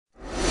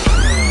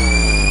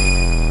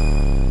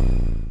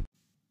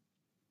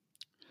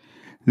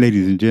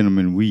Ladies and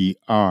gentlemen, we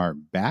are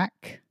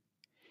back.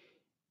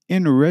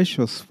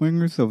 Interracial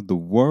swingers of the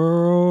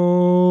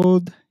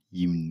world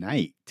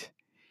unite.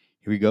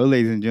 Here we go,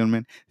 ladies and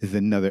gentlemen. This is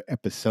another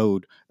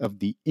episode of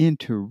the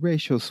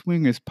Interracial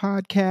Swingers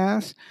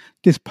podcast.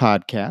 This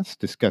podcast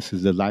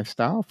discusses the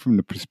lifestyle from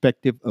the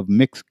perspective of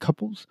mixed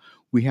couples.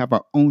 We have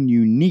our own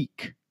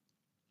unique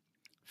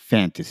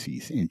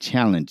fantasies and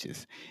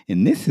challenges,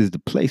 and this is the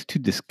place to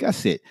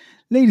discuss it.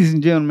 Ladies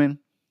and gentlemen,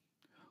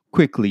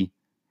 quickly,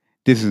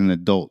 this is an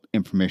adult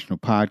informational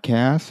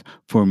podcast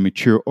for a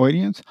mature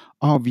audience.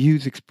 All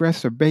views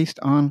expressed are based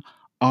on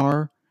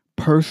our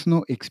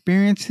personal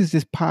experiences.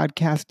 This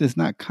podcast does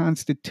not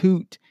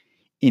constitute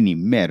any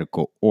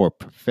medical or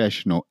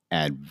professional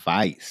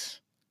advice.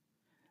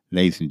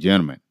 Ladies and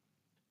gentlemen,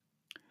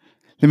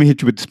 let me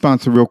hit you with the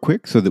sponsor real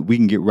quick so that we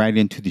can get right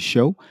into the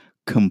show.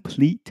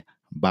 Complete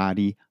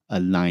Body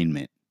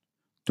Alignment.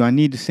 Do I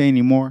need to say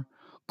any more?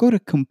 Go to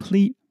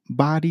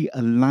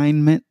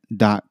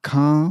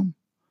CompleteBodyAlignment.com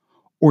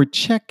or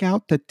check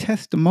out the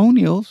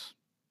testimonials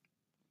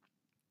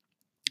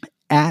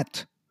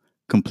at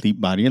Complete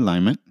Body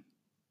Alignment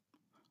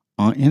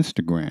on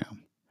Instagram.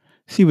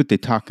 See what they're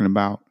talking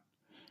about.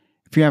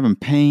 If you're having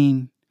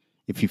pain,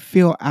 if you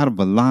feel out of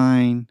a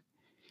line,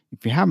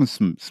 if you're having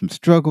some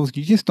struggles,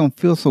 you just don't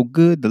feel so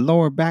good, the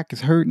lower back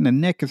is hurting, the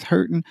neck is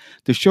hurting,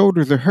 the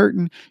shoulders are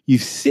hurting, you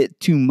sit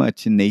too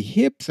much and the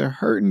hips are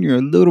hurting, you're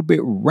a little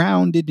bit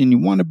rounded and you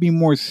want to be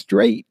more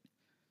straight.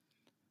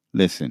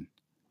 Listen,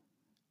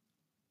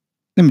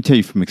 let me tell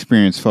you from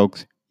experience,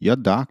 folks, your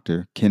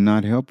doctor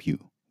cannot help you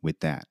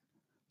with that.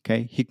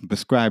 Okay? He can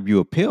prescribe you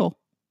a pill,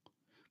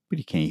 but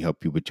he can't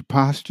help you with your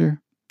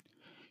posture.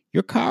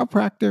 Your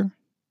chiropractor,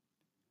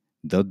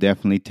 they'll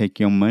definitely take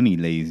your money,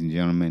 ladies and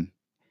gentlemen,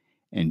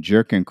 and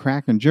jerk and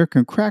crack,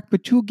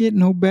 but you'll get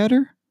no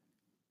better.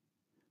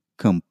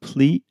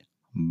 Complete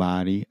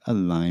Body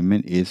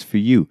Alignment is for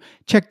you.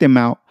 Check them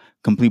out,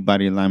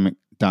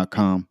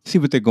 CompleteBodyAlignment.com. See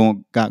what they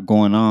got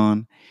going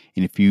on.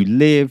 And if you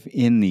live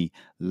in the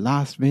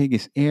Las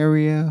Vegas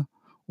area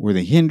or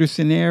the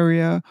Henderson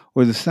area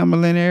or the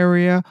Summerlin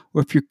area,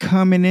 or if you're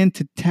coming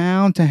into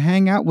town to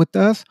hang out with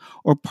us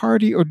or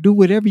party or do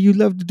whatever you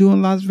love to do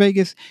in Las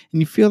Vegas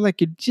and you feel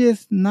like you're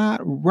just not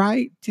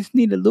right, just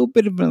need a little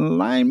bit of an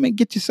alignment,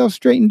 get yourself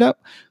straightened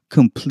up,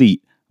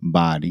 Complete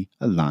Body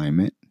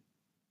Alignment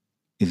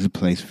is a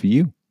place for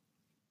you.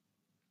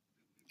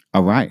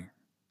 All right,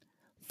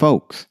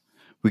 folks,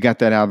 we got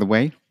that out of the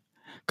way.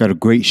 Got a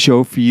great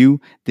show for you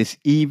this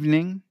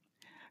evening.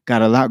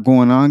 Got a lot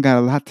going on, got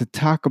a lot to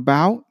talk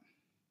about.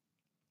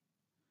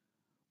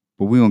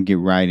 But we're going to get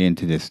right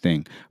into this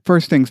thing.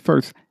 First things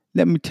first,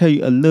 let me tell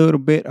you a little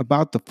bit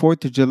about the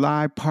 4th of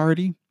July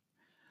party.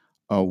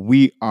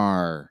 We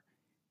are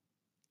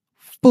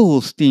full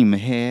steam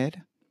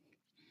ahead.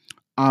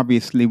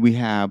 Obviously, we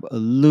have a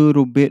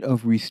little bit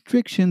of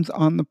restrictions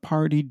on the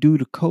party due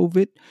to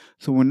COVID.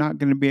 So we're not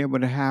going to be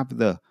able to have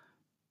the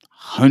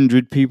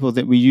 100 people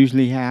that we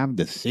usually have,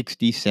 the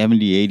 60,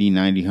 70, 80,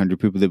 90, 100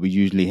 people that we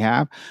usually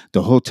have.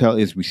 The hotel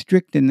is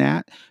restricting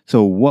that.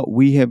 So what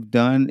we have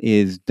done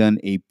is done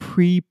a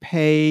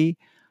prepay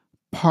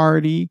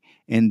party,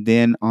 and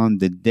then on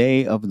the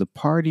day of the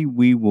party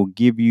we will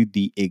give you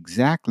the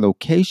exact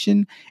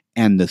location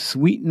and the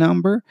suite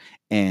number.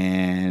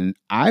 And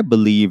I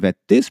believe at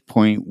this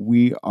point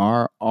we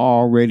are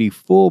already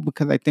full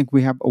because I think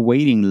we have a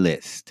waiting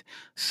list.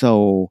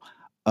 So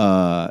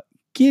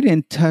get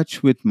in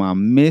touch with my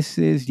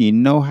missus. You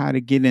know how to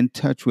get in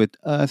touch with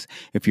us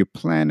if you're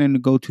planning to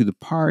go to the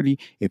party.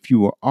 If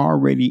you are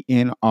already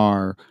in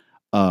our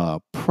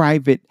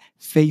private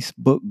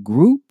Facebook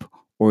group,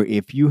 or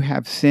if you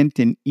have sent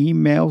an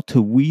email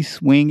to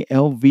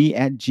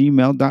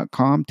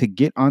weswinglv@gmail.com to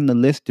get on the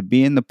list to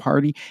be in the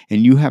party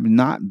and you have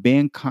not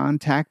been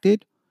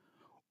contacted,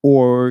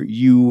 or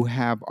you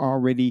have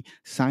already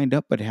signed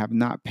up but have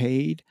not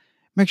paid,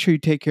 make sure you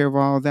take care of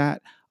all of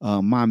that.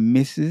 My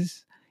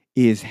missus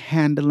is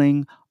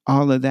handling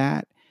all of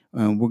that.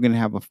 We're going to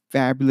have a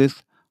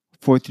fabulous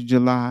 4th of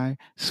July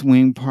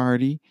swing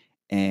party.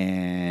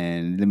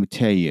 And let me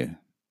tell you,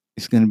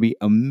 it's going to be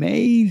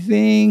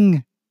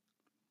amazing.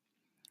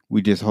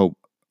 We just hope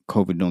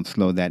COVID don't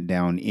slow that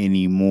down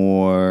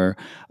anymore.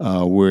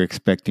 We're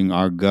expecting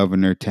our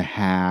governor to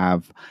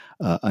have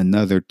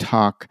another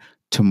talk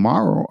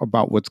tomorrow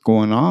about what's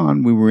going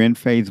on. We were in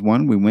phase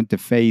 1, we went to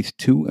phase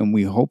 2, and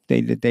we hope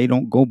that they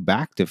don't go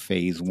back to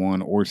phase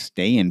 1 or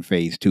stay in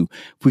phase 2.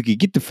 If we could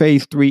get to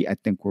phase 3, I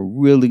think we're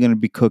really going to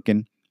be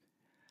cooking.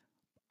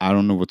 I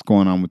don't know what's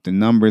going on with the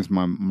numbers.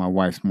 My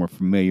wife's more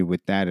familiar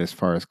with that as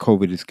far as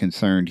COVID is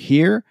concerned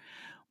here.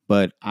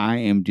 But I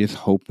am just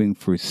hoping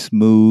for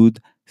smooth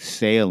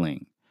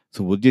sailing.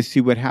 So we'll just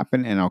see what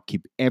happens, and I'll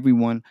keep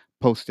everyone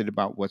posted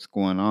about what's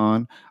going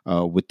on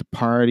with the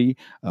party.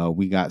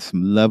 We got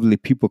some lovely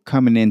people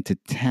coming into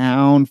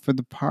town for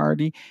the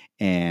party,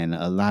 and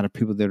a lot of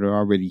people that are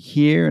already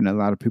here, and a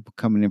lot of people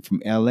coming in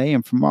from LA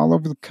and from all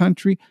over the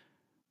country.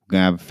 We're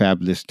going to have a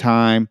fabulous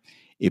time.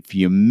 If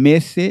you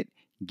miss it,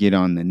 get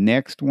on the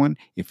next one.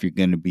 If you're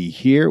going to be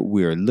here,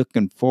 we're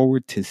looking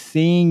forward to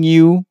seeing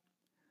you.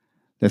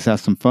 Let's have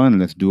some fun.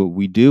 Let's do what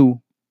we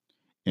do.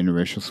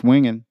 Interracial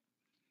swinging.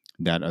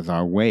 That is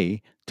our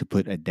way to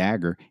put a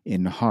dagger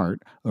in the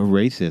heart of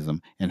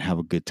racism and have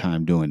a good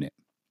time doing it.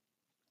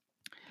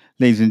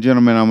 Ladies and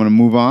gentlemen, I'm going to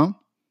move on.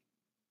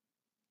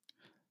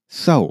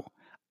 So,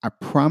 I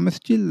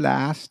promised you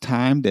last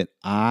time that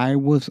I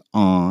was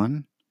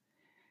on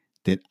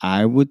that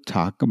I would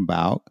talk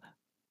about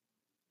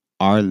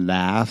our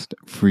last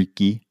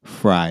Freaky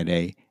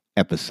Friday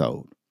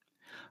episode.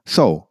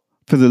 So,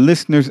 for the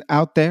listeners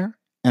out there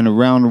and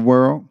around the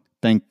world,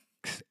 thanks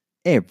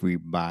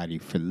everybody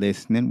for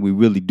listening. We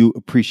really do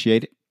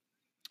appreciate it.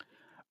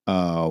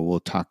 We'll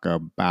talk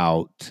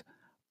about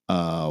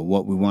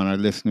what we want our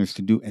listeners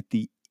to do at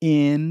the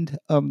end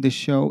of the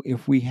show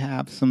if we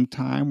have some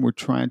time. We're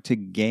trying to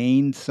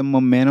gain some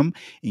momentum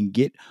and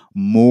get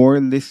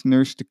more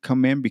listeners to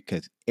come in,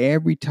 because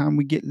every time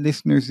we get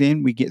listeners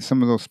in, we get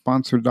some of those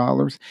sponsor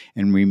dollars.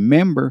 And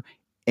remember,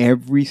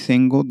 every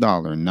single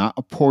dollar, not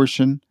a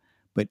portion,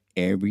 but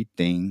every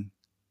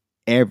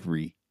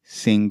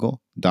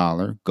single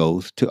dollar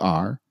goes to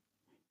our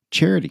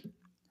charity,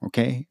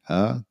 okay?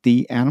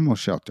 The animal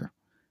shelter.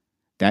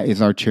 That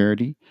is our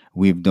charity.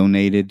 We've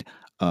donated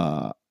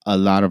a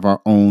lot of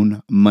our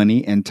own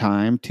money and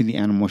time to the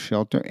animal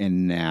shelter,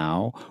 and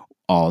now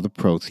all the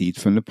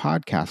proceeds from the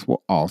podcast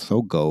will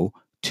also go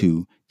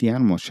to the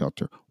animal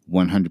shelter.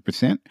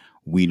 100%.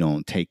 We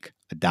don't take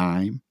a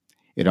dime.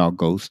 It all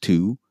goes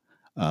to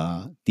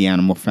the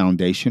Animal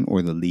Foundation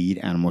or the Lead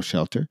Animal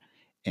Shelter.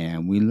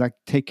 And we like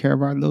to take care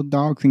of our little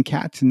dogs and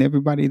cats and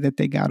everybody that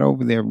they got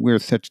over there. We're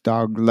such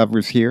dog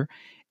lovers here.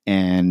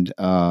 And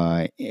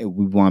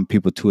we want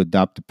people to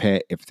adopt a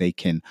pet if they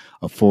can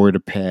afford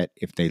a pet,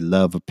 if they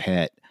love a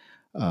pet,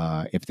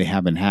 if they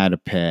haven't had a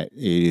pet.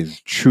 It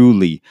is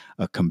truly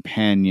a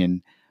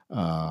companion,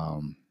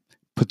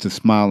 puts a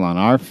smile on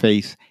our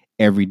face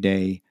every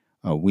day.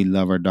 We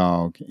love our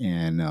dog,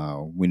 and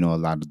we know a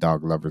lot of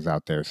dog lovers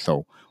out there.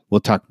 So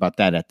we'll talk about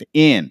that at the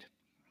end.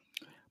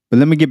 But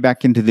let me get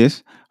back into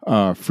this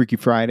Freaky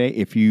Friday.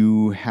 If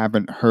you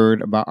haven't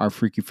heard about our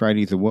Freaky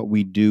Fridays or what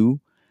we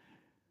do,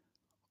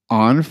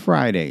 on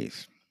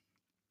Fridays,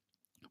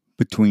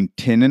 between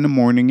 10 in the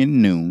morning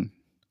and noon,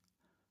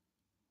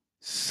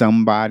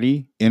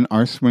 somebody in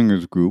our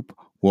swingers group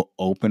will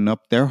open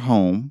up their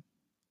home,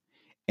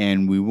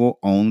 and we will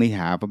only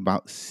have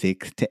about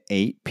 6 to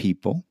 8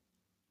 people.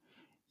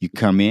 You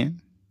come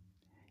in,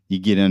 you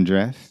get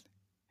undressed,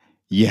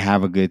 you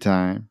have a good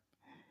time,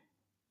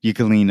 you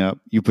clean up,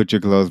 you put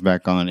your clothes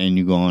back on, and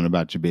you go on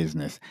about your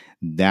business.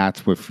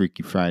 That's what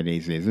Freaky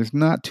Fridays is. There's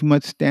not too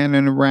much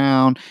standing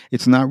around.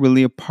 It's not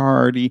really a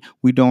party.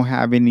 We don't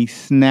have any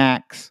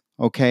snacks,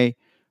 okay?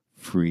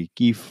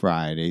 Freaky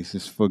Fridays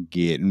is for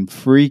getting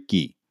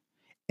freaky.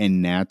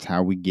 And that's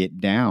how we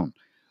get down.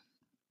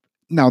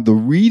 Now, the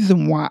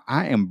reason why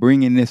I am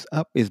bringing this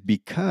up is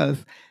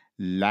because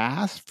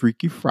last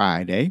Freaky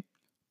Friday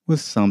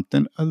was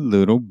something a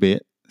little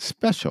bit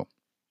special.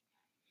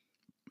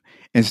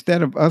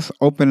 Instead of us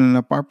opening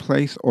up our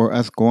place or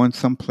us going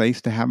someplace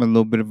to have a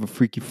little bit of a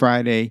Freaky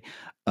Friday,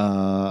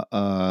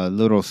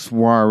 little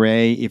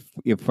soiree,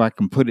 if I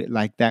can put it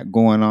like that,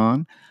 going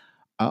on,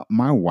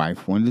 my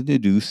wife wanted to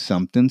do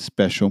something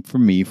special for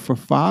me for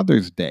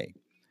Father's Day.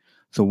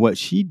 So what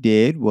she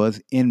did was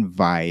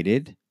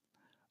invited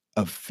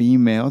a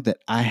female that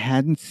I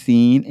hadn't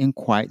seen in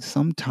quite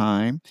some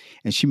time,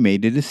 and she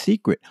made it a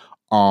secret.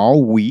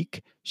 All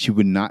week, she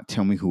would not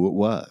tell me who it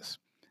was.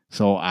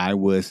 So I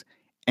was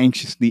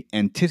anxiously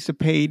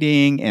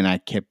anticipating, and I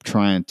kept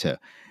trying to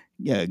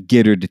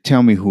get her to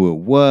tell me who it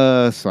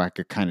was so I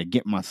could kind of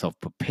get myself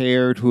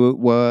prepared who it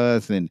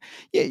was. And,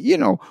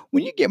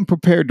 when you're getting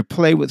prepared to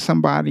play with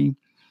somebody,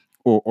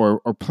 or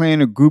playing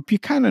a group, you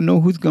kind of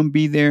know who's going to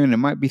be there, and it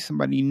might be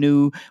somebody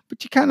new,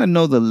 but you kind of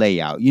know the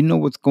layout. You know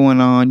what's going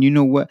on. You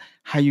know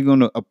how you're going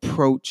to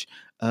approach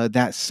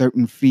that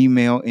certain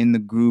female in the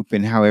group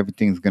and how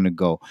everything's going to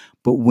go.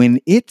 But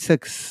when it's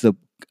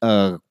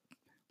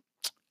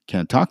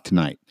can't talk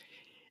tonight.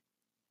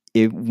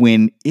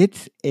 When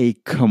it's a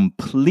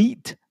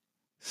complete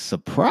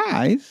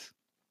surprise,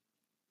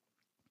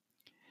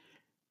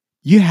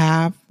 you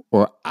have,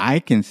 or I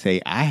can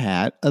say I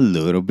had, a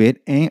little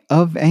bit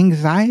of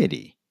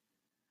anxiety.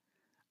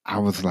 I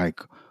was like,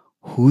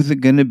 who's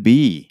it gonna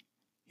be?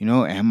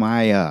 Am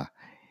I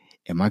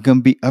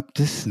gonna be up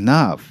to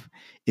snuff?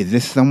 Is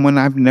this someone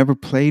I've never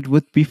played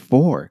with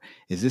before?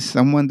 Is this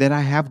someone that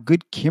I have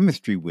good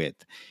chemistry with?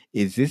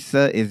 Is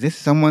this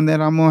someone that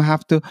I'm gonna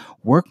have to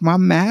work my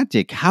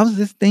magic? How's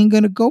this thing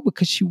gonna go?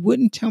 Because she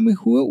wouldn't tell me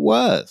who it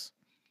was.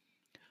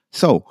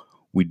 So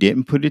we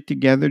didn't put it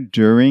together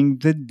during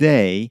the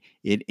day.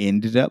 It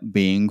ended up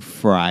being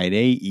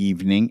Friday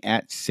evening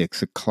at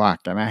 6 o'clock,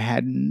 and I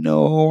had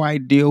no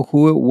idea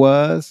who it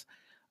was.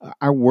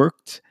 I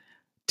worked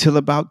till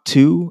about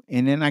 2,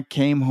 and then I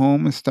came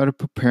home and started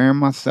preparing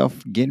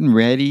myself, getting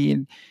ready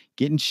and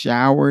getting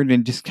showered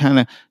and just kind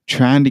of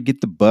trying to get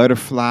the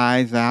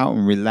butterflies out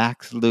and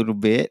relax a little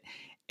bit.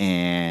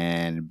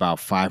 And about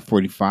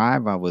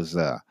 5:45, I was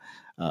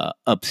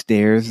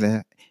upstairs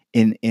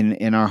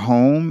in our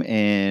home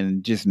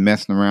and just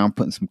messing around,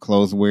 putting some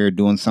clothes away,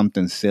 doing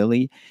something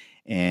silly.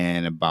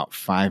 And about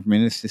 5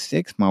 minutes to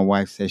 6, my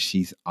wife says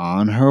she's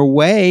on her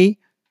way.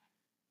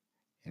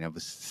 And I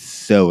was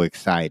so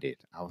excited.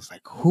 I was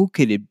like, who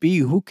could it be?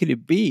 Who could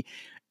it be?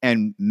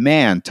 And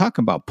man, talk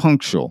about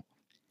punctual.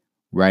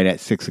 Right at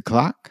 6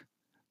 o'clock,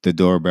 the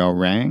doorbell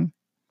rang.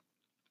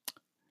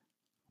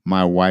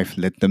 My wife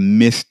let the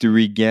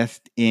mystery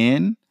guest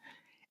in,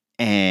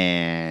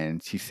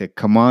 and she said,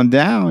 "Come on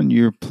down.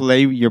 Your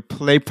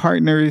play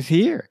partner is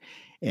here."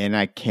 And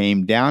I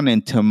came down,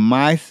 and to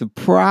my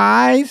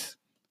surprise,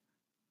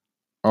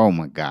 oh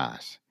my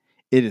gosh,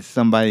 it is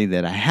somebody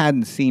that I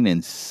hadn't seen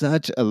in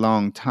such a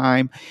long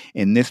time.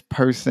 And this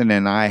person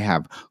and I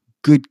have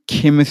good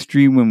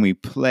chemistry when we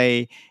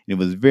play. It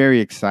was very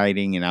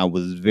exciting, and I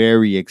was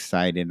very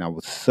excited. I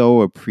was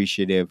so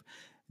appreciative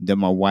that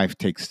my wife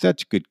takes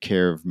such good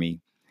care of me.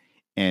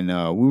 And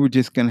we were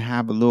just going to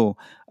have a little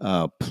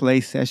play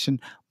session.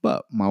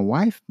 But my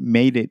wife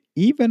made it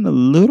even a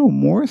little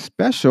more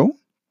special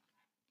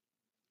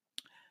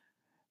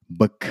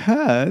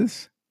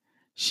because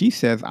she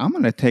says, I'm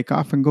going to take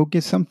off and go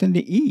get something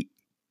to eat.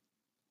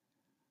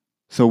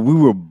 So we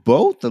were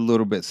both a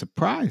little bit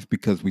surprised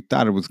because we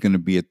thought it was going to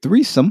be a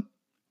threesome,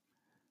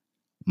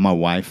 my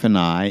wife and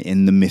I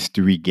and the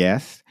mystery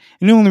guest.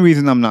 And the only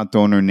reason I'm not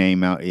throwing her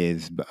name out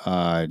is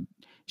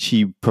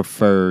she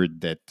preferred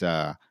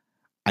that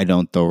I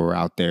don't throw her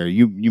out there.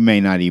 You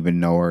may not even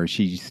know her.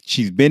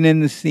 She's been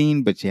in the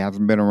scene, but she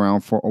hasn't been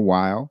around for a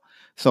while.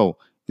 So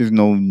there's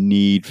no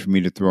need for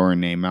me to throw her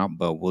name out.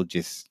 But we'll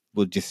just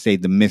say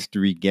the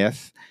mystery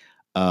guest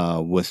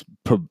was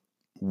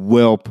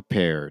well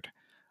prepared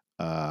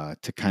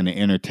to kind of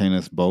entertain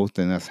us both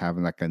and us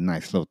having like a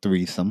nice little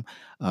threesome.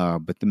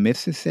 But the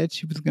missus said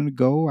she was going to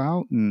go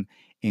out and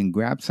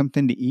grab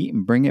something to eat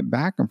and bring it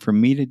back, and for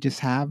me to just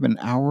have an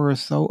hour or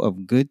so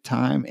of good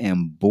time.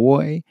 And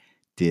boy,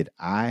 did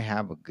I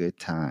have a good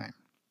time.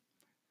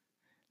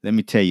 Let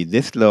me tell you,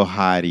 this little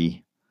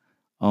hottie,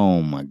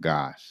 oh my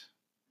gosh,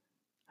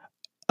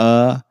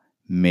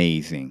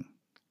 amazing.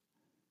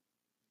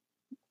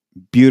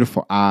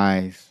 Beautiful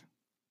eyes,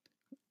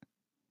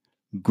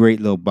 great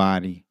little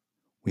body.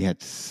 We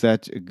had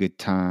such a good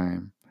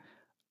time.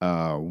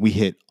 We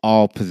hit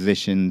all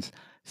positions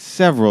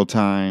several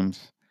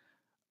times.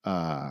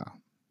 Uh,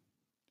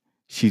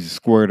 she's a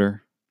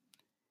squirter,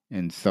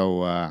 and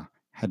so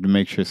had to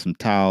make sure some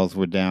towels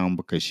were down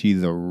because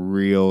she's a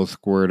real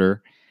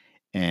squirter.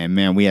 And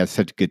man, we had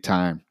such a good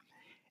time.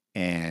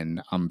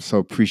 And I'm so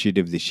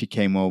appreciative that she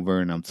came over,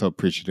 and I'm so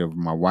appreciative of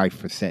my wife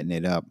for setting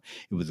it up.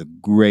 It was a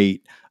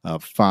great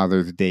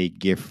Father's Day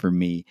gift for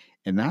me.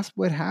 And that's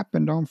what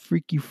happened on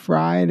Freaky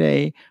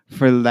Friday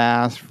for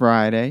last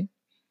Friday.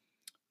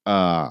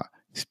 Uh,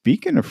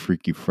 Speaking of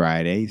Freaky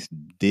Fridays,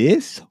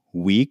 this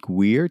week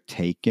we're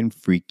taking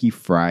Freaky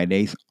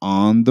Fridays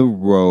on the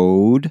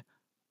road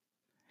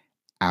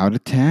out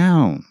of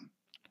town.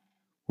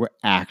 We're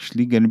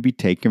actually going to be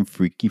taking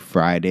Freaky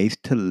Fridays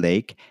to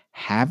Lake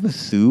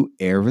Havasu,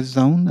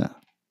 Arizona.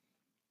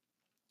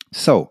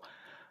 So,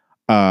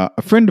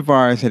 a friend of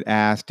ours had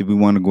asked, did we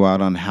want to go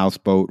out on a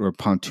houseboat or a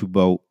pontoon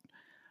boat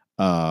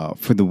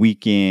for the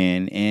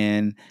weekend?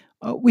 And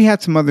we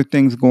had some other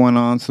things going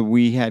on, so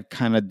we had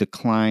kind of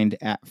declined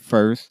at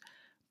first.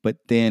 But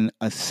then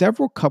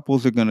several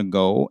couples are going to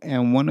go,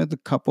 and one of the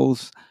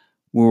couples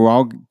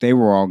they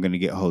were all going to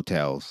get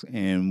hotels,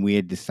 and we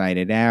had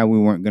decided we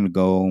weren't going to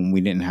go, and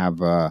we didn't have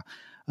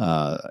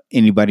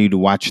anybody to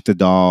watch the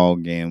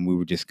dog, and we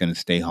were just going to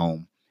stay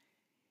home.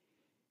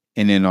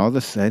 And then all of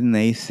a sudden,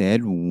 they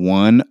said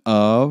one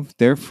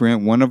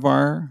of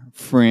our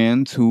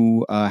friends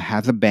who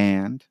has a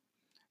band,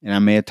 and I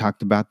may have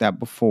talked about that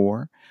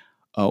before.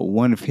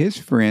 One of his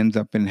friends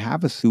up in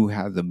Havasu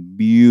has a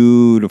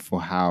beautiful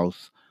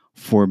house,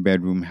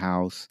 4-bedroom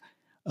house.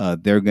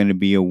 They're going to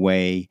be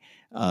away.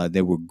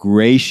 They were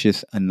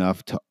gracious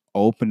enough to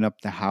open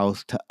up the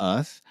house to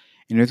us,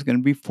 and there's going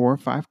to be 4 or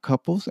 5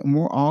 couples, and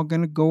we're all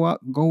going to go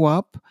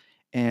up,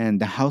 and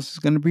the house is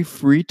going to be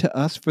free to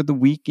us for the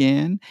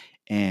weekend,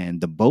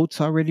 and the boat's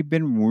already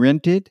been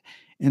rented.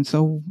 And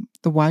so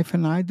the wife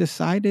and I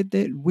decided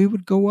that we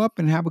would go up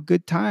and have a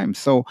good time.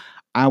 So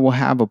I will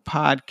have a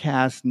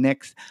podcast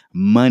next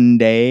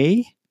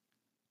Monday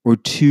or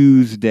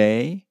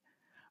Tuesday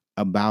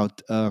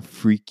about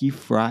Freaky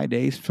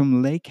Fridays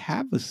from Lake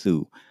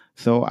Havasu.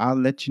 So I'll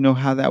let you know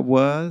how that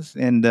was,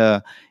 and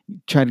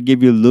try to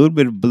give you a little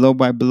bit of blow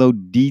by blow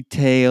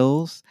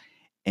details.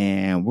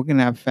 And we're going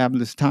to have a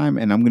fabulous time,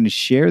 and I'm going to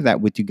share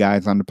that with you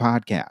guys on the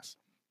podcast.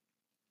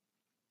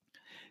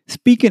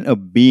 Speaking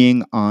of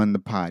being on the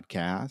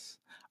podcast,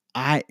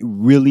 I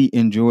really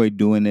enjoy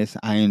doing this.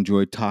 I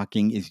enjoy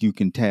talking, as you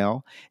can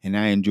tell, and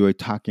I enjoy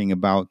talking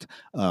about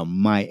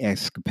my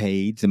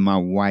escapades and my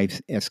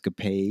wife's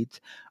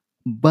escapades.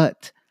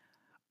 But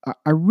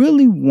I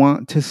really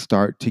want to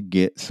start to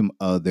get some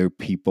other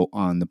people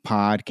on the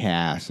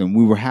podcast. And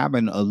we were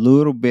having a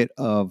little bit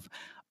of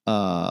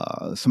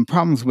some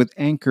problems with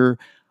Anchor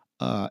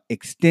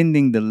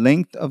extending the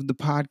length of the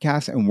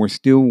podcast, and we're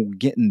still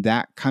getting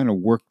that kind of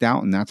worked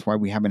out, and that's why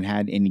we haven't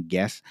had any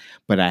guests.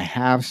 But I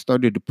have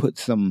started to put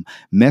some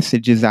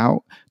messages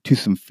out to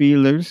some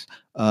feelers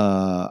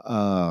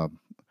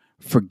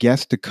for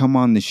guests to come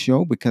on the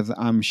show, because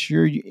I'm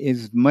sure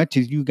as much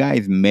as you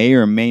guys may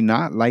or may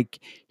not like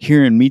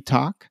hearing me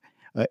talk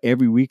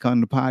every week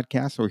on the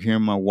podcast, or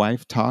hearing my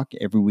wife talk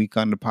every week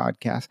on the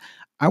podcast,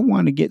 I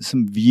want to get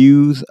some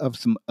views of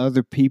some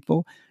other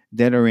people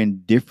that are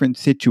in different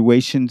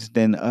situations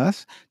than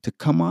us to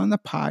come on the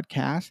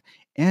podcast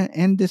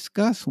and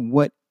discuss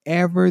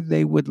whatever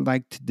they would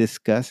like to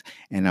discuss.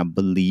 And I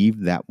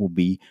believe that will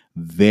be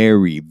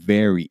very,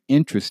 very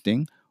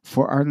interesting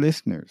for our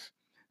listeners.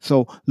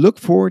 So look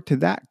forward to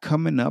that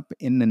coming up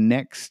in the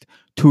next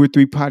 2 or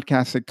 3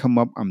 podcasts that come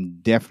up. I'm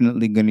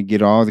definitely going to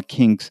get all the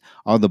kinks,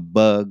 all the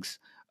bugs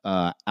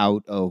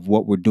out of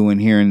what we're doing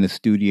here in the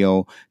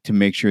studio, to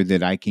make sure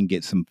that I can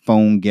get some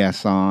phone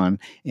guests on,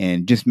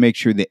 and just make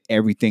sure that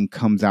everything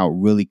comes out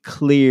really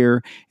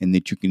clear, and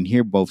that you can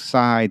hear both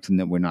sides, and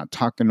that we're not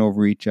talking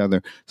over each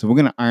other. So we're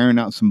going to iron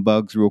out some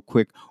bugs real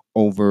quick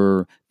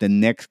over the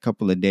next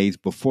couple of days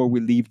before we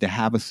leave to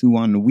Havasu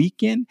on the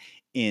weekend.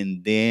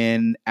 And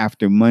then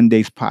after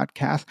Monday's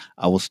podcast,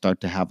 I will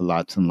start to have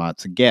lots and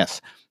lots of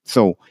guests.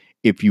 So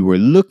if you were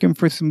looking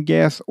for some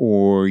guests,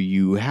 or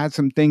you had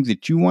some things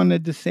that you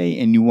wanted to say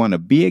and you want to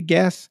be a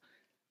guest,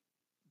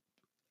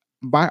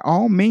 by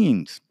all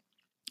means,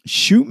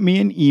 shoot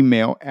me an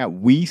email at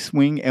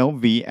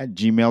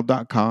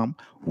weswinglv@gmail.com,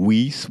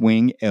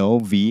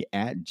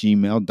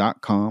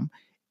 weswinglv@gmail.com.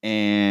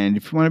 And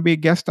if you want to be a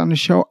guest on the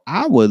show,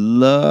 I would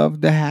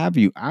love to have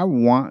you. I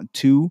want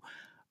to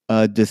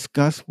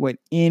discuss what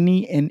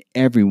any and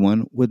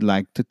everyone would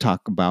like to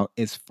talk about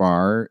as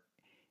far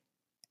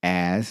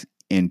as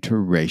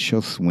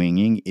interracial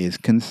swinging is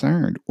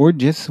concerned, or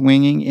just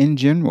swinging in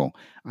general.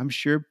 I'm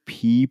sure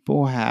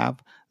people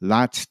have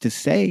lots to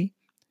say,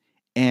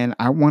 and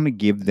I want to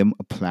give them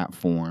a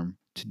platform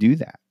to do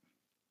that.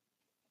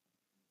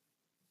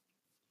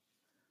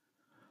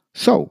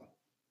 So,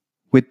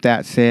 with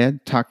that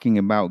said, talking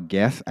about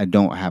guests, I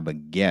don't have a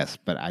guest,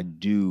 but I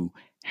do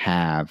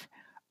have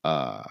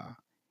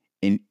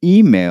an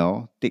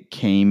email that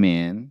came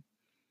in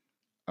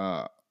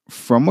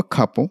from a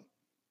couple.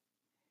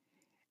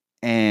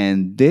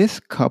 And this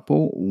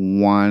couple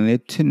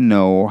wanted to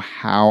know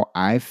how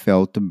I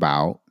felt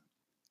about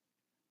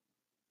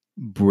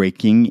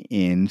breaking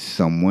in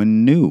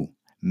someone new,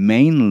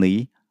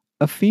 mainly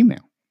a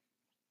female.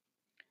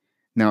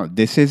 Now,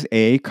 this is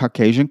a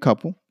Caucasian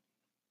couple,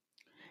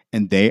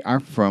 and they are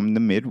from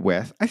the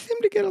Midwest. I seem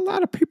to get a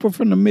lot of people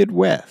from the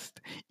Midwest,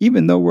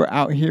 even though we're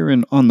out here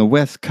on the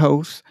West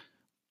Coast,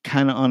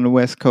 kind of on the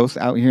West Coast,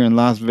 out here in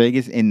Las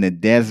Vegas in the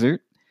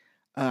desert.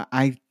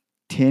 I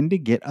tend to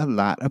get a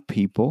lot of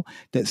people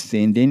that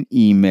send in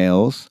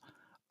emails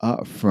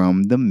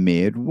from the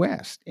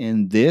Midwest.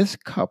 And this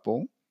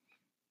couple,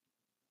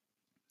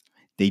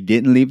 they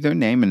didn't leave their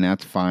name, and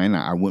that's fine.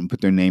 I wouldn't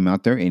put their name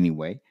out there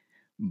anyway.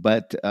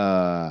 But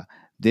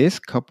this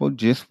couple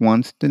just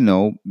wants to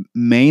know,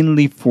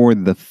 mainly for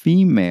the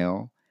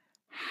female,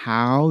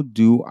 how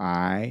do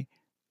I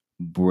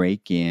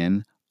break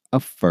in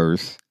a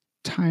first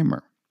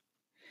timer?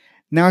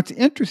 Now, it's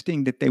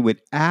interesting that they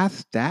would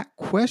ask that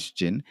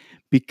question,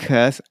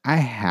 because I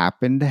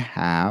happen to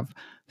have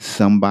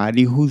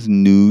somebody who's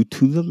new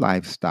to the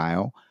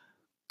lifestyle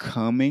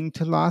coming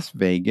to Las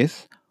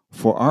Vegas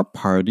for our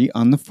party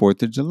on the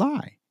 4th of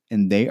July.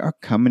 And they are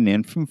coming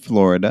in from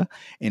Florida,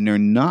 and they're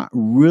not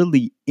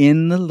really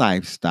in the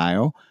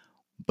lifestyle,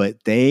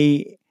 but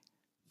they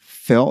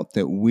felt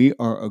that we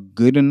are a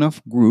good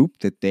enough group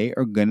that they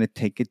are going to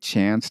take a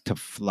chance to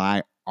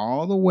fly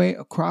all the way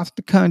across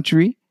the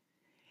country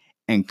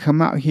and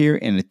come out here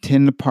and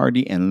attend the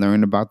party and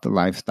learn about the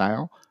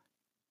lifestyle.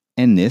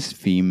 And this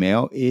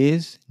female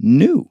is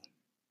new.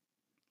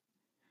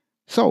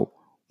 So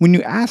when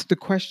you ask the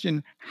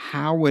question,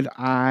 how would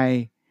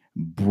I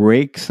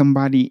break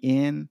somebody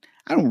in?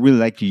 I don't really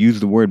like to use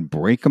the word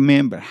break them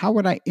in, but how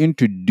would I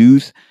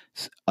introduce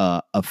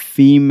a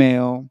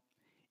female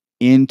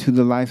into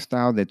the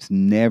lifestyle that's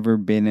never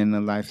been in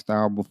the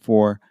lifestyle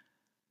before?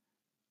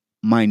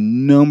 My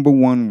number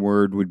one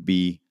word would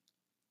be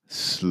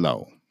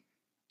slow.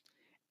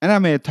 And I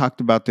may have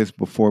talked about this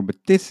before, but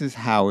this is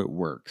how it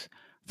works.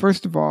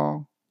 First of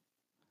all,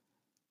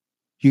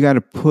 you got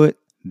to put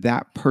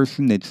that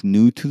person that's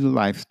new to the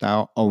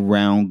lifestyle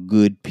around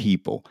good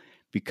people.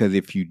 Because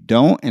if you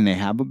don't and they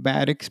have a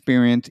bad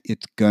experience,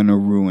 it's going to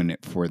ruin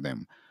it for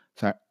them.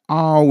 So I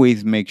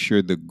always make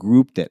sure the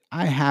group that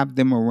I have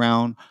them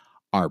around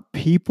are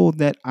people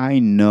that I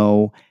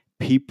know,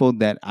 people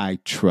that I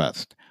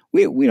trust.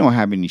 We don't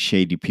have any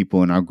shady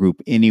people in our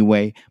group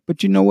anyway,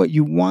 but you know what?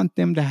 You want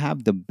them to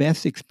have the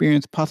best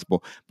experience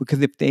possible,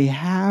 because if they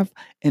have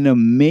an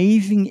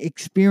amazing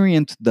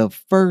experience the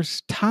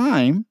first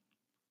time,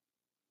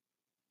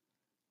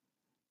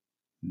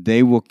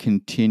 they will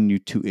continue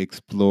to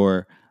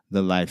explore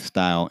the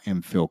lifestyle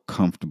and feel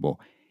comfortable.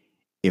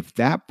 If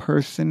that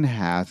person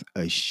has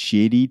a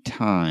shitty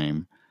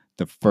time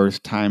the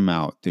first time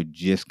out, they're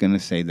just going to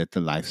say that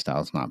the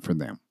lifestyle is not for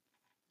them.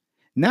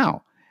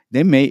 Now,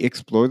 they may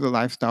explore the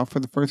lifestyle for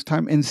the first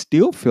time and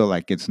still feel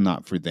like it's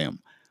not for them.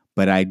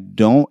 But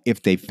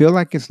if they feel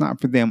like it's not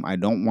for them, I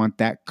don't want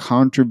that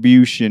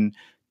contribution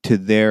to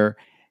their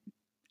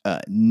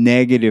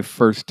negative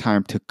first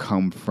time to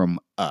come from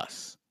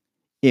us.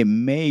 It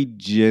may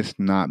just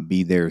not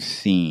be their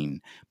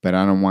scene, but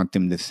I don't want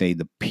them to say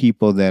the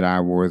people that I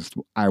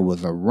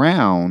was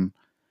around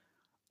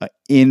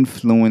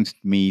influenced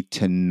me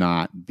to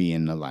not be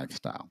in the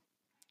lifestyle.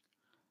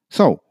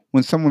 So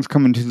when someone's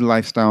coming to the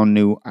lifestyle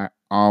new, I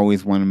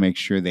always want to make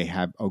sure they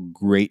have a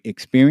great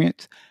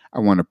experience. I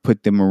want to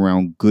put them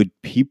around good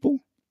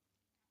people.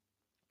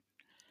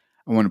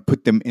 I want to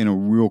put them in a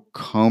real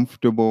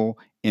comfortable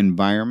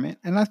environment.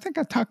 And I think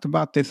I talked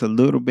about this a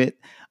little bit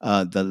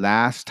the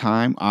last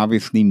time.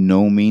 Obviously,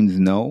 no means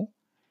no.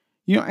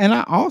 And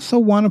I also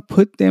want to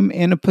put them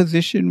in a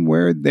position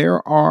where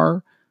there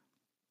are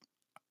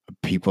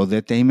people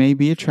that they may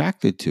be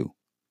attracted to.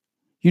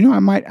 I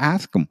might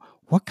ask them,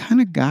 what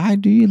kind of guy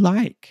do you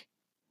like?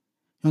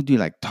 Do you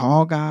like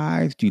tall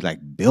guys? Do you like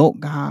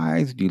built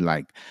guys? Do you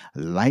like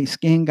light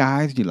skinned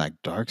guys? Do you like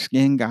dark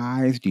skinned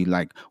guys? Do you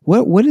like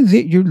what is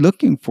it you're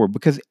looking for?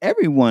 Because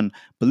everyone,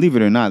 believe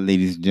it or not,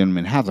 ladies and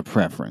gentlemen, has a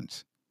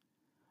preference.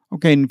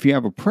 Okay, and if you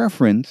have a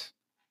preference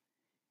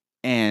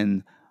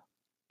and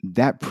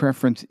that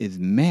preference is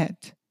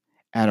met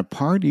at a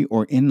party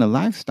or in the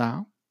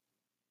lifestyle,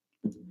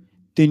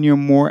 then you're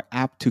more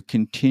apt to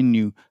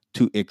continue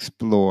to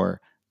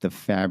explore the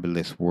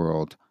fabulous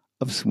world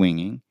of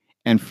swinging,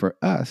 and for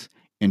us,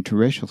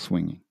 interracial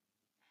swinging.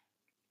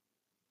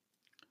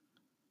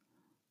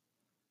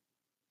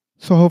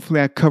 So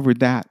hopefully I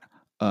covered that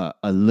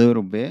a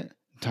little bit,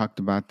 talked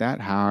about that,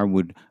 how I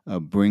would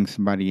bring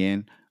somebody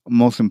in.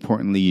 Most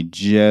importantly, you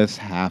just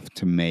have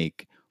to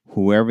make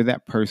whoever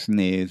that person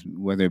is,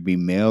 whether it be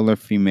male or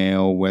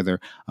female, whether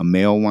a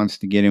male wants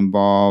to get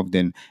involved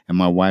and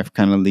my wife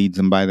kind of leads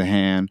them by the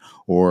hand,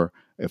 or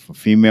if a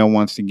female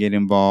wants to get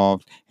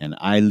involved and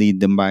I lead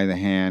them by the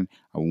hand,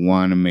 I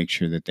want to make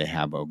sure that they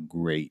have a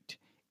great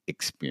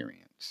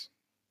experience.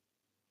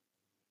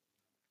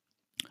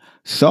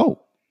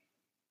 So,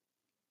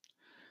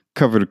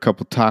 covered a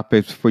couple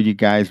topics for you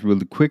guys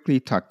really quickly.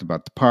 Talked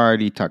about the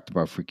party, talked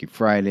about Freaky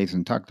Fridays,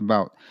 and talked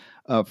about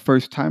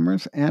first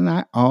timers. And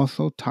I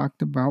also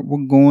talked about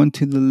we're going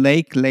to the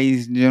lake,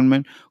 ladies and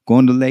gentlemen.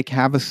 Going to Lake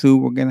Havasu.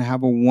 We're going to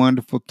have a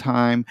wonderful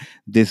time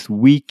this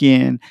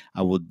weekend.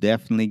 I will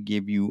definitely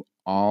give you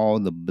all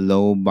the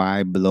blow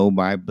by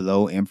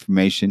blow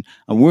information,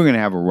 and we're going to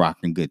have a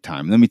rocking good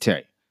time. Let me tell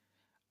you,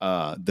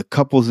 the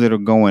couples that are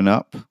going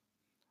up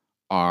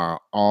are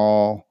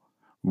all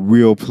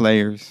real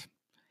players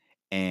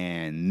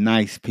and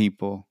nice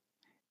people,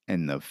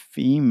 and the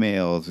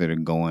females that are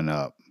going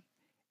up,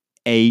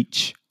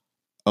 HOT,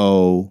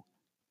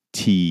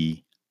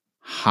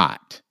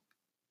 hot.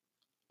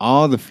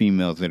 All the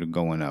females that are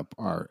going up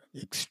are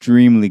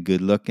extremely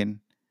good looking.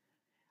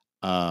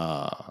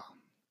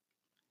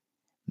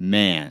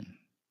 Man,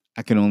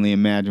 I can only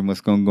imagine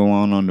what's going to go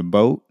on the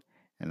boat,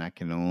 and I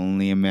can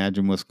only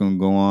imagine what's going to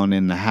go on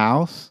in the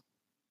house,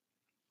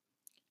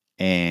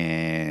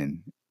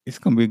 and it's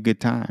going to be a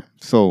good time.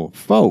 So,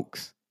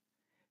 folks,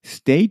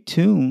 stay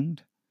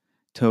tuned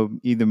to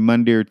either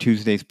Monday or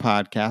Tuesday's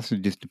podcast.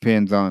 It just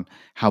depends on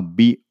how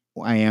beat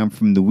I am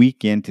from the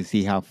weekend to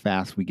see how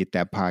fast we get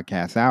that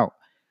podcast out.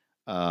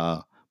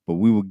 But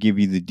we will give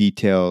you the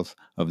details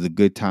of the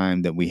good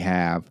time that we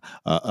have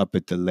up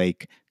at the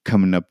lake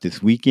coming up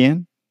this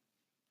weekend.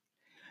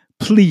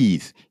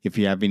 Please, if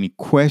you have any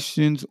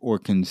questions or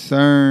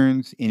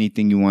concerns,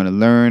 anything you want to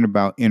learn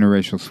about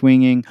interracial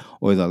swinging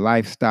or the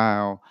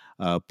lifestyle,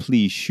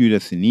 please shoot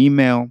us an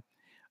email.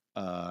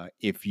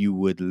 If you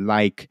would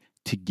like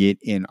to get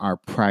in our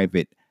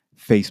private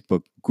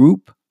Facebook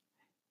group,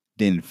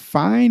 then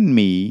find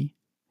me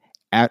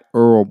at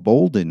Earl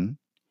Bolden,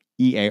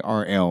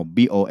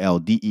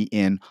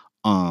 EarlBolden,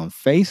 on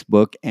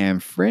Facebook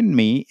and friend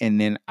me, and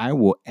then I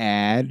will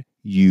add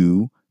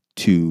you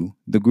to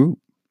the group.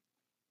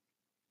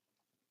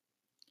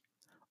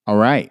 All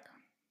right.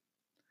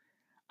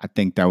 I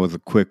think that was a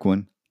quick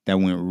one. That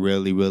went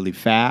really, really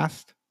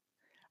fast.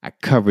 I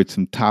covered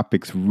some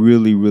topics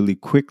really, really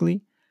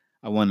quickly.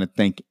 I want to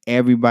thank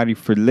everybody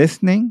for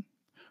listening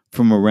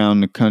from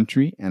around the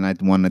country, and I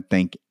want to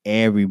thank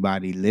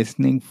everybody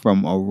listening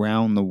from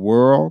around the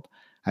world.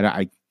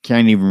 I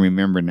can't even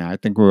remember now. I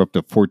think we're up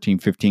to 14,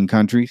 15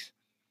 countries.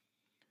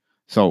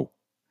 So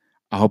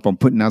I hope I'm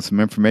putting out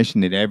some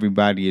information that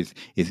everybody is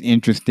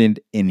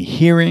interested in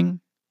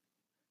hearing.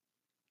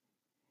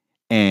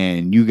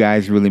 And you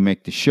guys really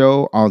make the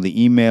show. All the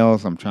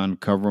emails, I'm trying to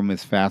cover them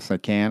as fast as I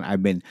can.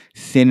 I've been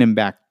sending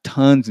back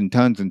tons and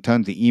tons and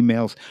tons of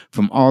emails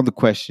from all the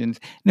questions.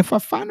 And if I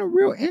find a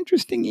real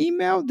interesting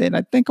email that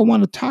I think I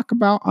want to talk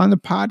about on the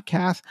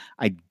podcast,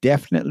 I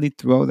definitely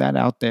throw that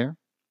out there.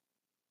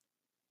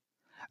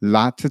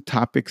 Lots of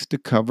topics to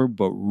cover,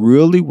 but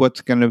really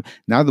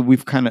now that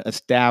we've kind of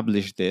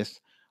established this,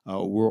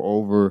 we're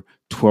over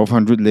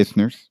 1,200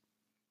 listeners.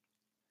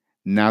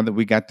 Now that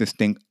we got this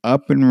thing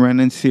up and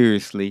running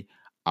seriously,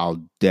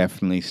 I'll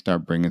definitely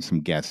start bringing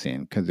some guests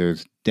in, because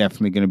there's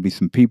definitely going to be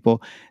some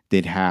people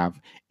that have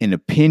an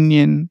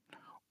opinion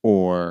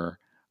or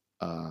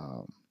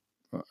uh,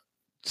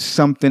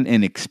 something,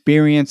 an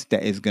experience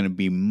that is going to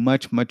be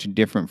much, much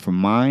different from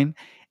mine.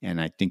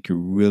 And I think you're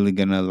really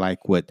going to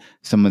like what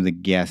some of the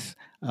guests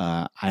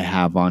I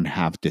have on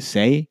have to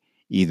say,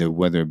 either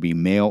whether it be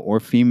male or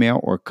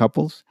female or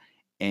couples.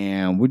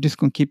 And we're just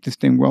going to keep this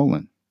thing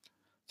rolling.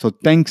 So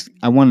thanks.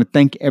 I want to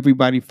thank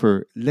everybody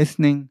for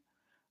listening.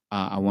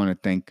 I want to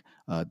thank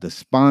the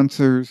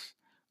sponsors,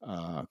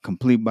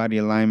 Complete Body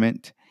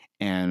Alignment,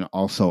 and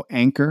also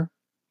Anchor.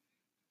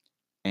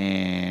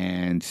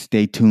 And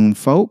stay tuned,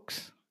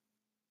 folks,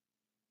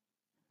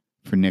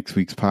 for next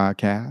week's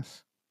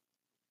podcast.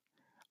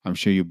 I'm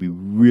sure you'll be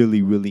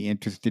really, really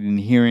interested in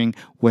hearing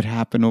what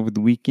happened over the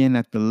weekend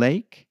at the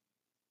lake.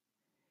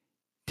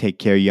 Take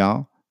care,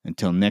 y'all.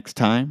 Until next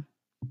time,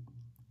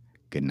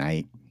 good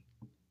night.